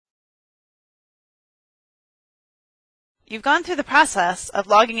You've gone through the process of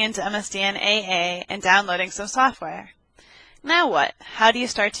logging into MSDNAA and downloading some software. Now what? How do you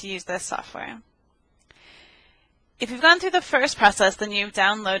start to use this software? If you've gone through the first process, then you've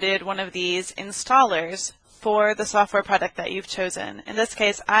downloaded one of these installers for the software product that you've chosen. In this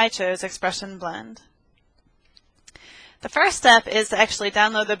case, I chose Expression Blend. The first step is to actually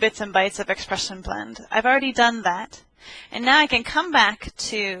download the bits and bytes of Expression Blend. I've already done that. And now I can come back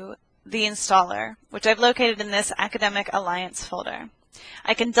to the installer, which I've located in this Academic Alliance folder.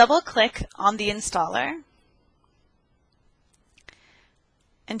 I can double-click on the installer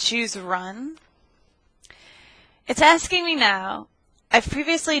and choose Run. It's asking me now, I've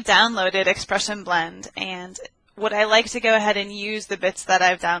previously downloaded Expression Blend, and would I like to go ahead and use the bits that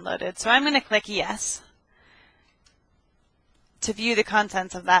I've downloaded? So I'm going to click Yes to view the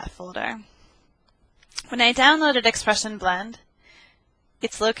contents of that folder. When I downloaded Expression Blend,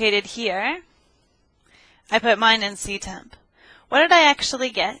 it's located here. I put mine in CTemp. What did I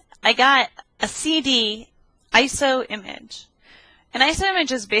actually get? I got a CD ISO image. An ISO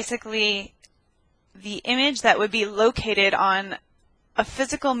image is basically the image that would be located on a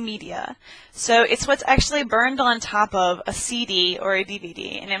physical media. So it's what's actually burned on top of a CD or a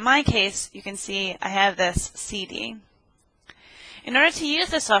DVD. And in my case, you can see I have this CD. In order to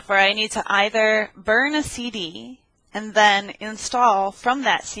use this software, I need to either burn a CD and then install from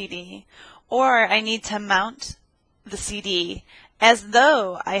that CD, or I need to mount the CD as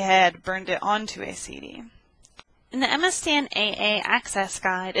though I had burned it onto a CD. In the MSDNAA Access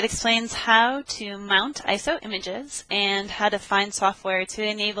Guide, it explains how to mount ISO images and how to find software to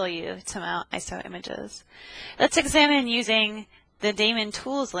enable you to mount ISO images. Let's examine using the Daemon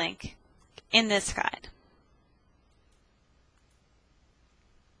Tools link in this guide.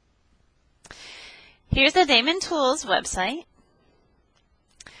 Here's the Daemon Tools website.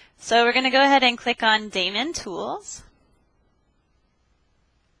 So we're going to go ahead and click on Daemon Tools.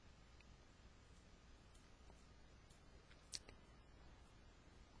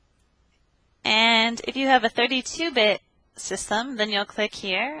 And if you have a 32-bit system, then you'll click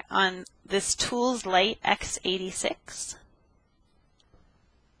here on this Tools Lite x86.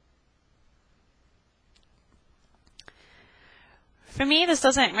 For me, this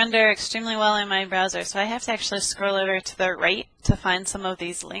doesn't render extremely well in my browser, so I have to actually scroll over to the right to find some of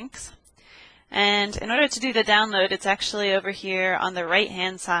these links. And in order to do the download, it's actually over here on the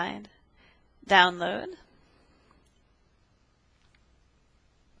right-hand side, Download.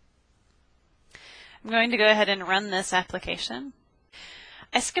 I'm going to go ahead and run this application.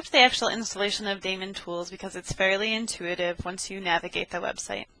 I skipped the actual installation of Daemon Tools because it's fairly intuitive once you navigate the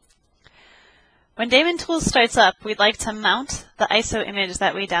website. When Daemon Tools starts up, we'd like to mount the ISO image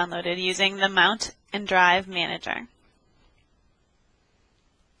that we downloaded using the Mount and Drive Manager.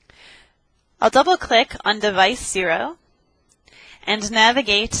 I'll double-click on Device 0 and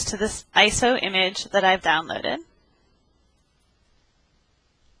navigate to this ISO image that I've downloaded.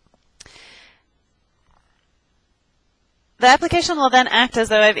 The application will then act as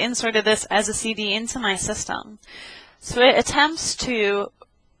though I've inserted this as a CD into my system. So it attempts to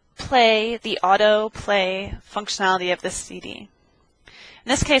play the autoplay functionality of this CD. In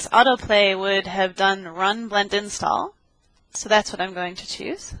this case, autoplay would have done run blend install, so that's what I'm going to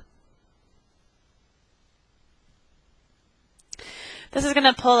choose. This is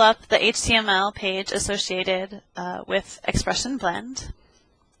going to pull up the HTML page associated with Expression Blend.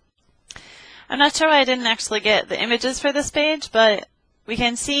 I'm not sure why I didn't actually get the images for this page, but we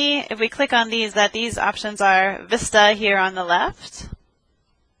can see if we click on these that these options are Vista here on the left,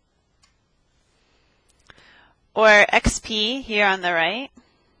 or XP here on the right.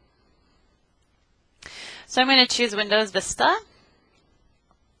 So I'm going to choose Windows Vista,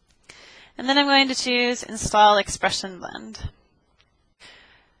 and then I'm going to choose Install Expression Blend.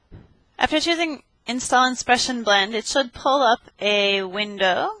 After choosing Install Expression Blend, it should pull up a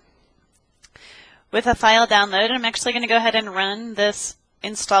window with a file download, and I'm actually going to go ahead and run this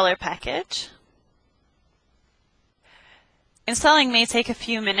installer package. Installing may take a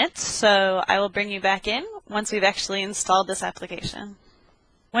few minutes, so I will bring you back in once we've actually installed this application.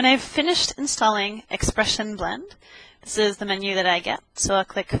 When I've finished installing Expression Blend, this is the menu that I get, so I'll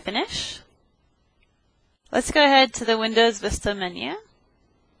click Finish. Let's go ahead to the Windows Vista menu.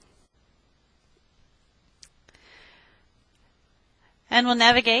 And we'll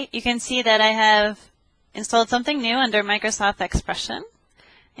navigate. You can see that I have installed something new under Microsoft Expression,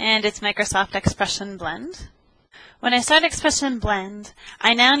 and it's Microsoft Expression Blend. When I start Expression Blend,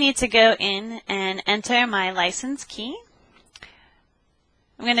 I now need to go in and enter my license key.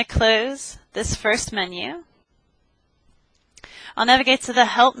 I'm going to close this first menu. I'll navigate to the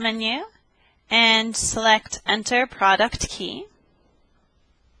Help menu and select Enter Product Key.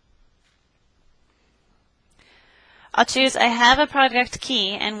 I'll choose I have a product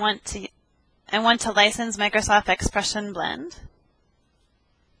key and want to license Microsoft Expression Blend.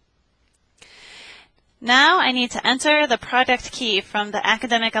 Now I need to enter the product key from the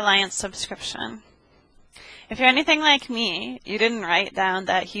Academic Alliance subscription. If you're anything like me, you didn't write down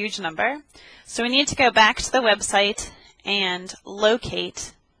that huge number, so we need to go back to the website and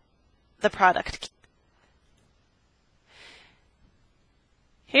locate the product key.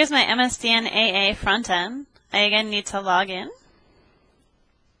 Here's my MSDNAA front end. I again need to log in.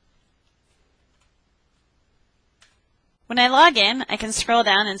 When I log in, I can scroll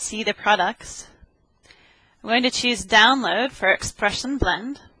down and see the products. I'm going to choose Download for Expression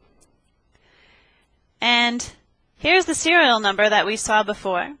Blend. And here's the serial number that we saw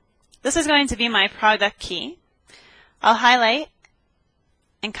before. This is going to be my product key. I'll highlight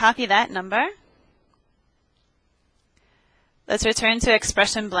and copy that number. Let's return to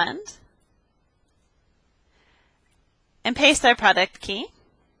Expression Blend and paste our product key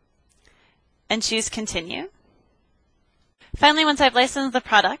and choose Continue. Finally, once I've licensed the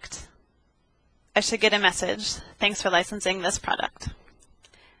product, I should get a message, thanks for licensing this product.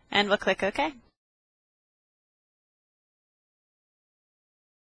 And we'll click OK.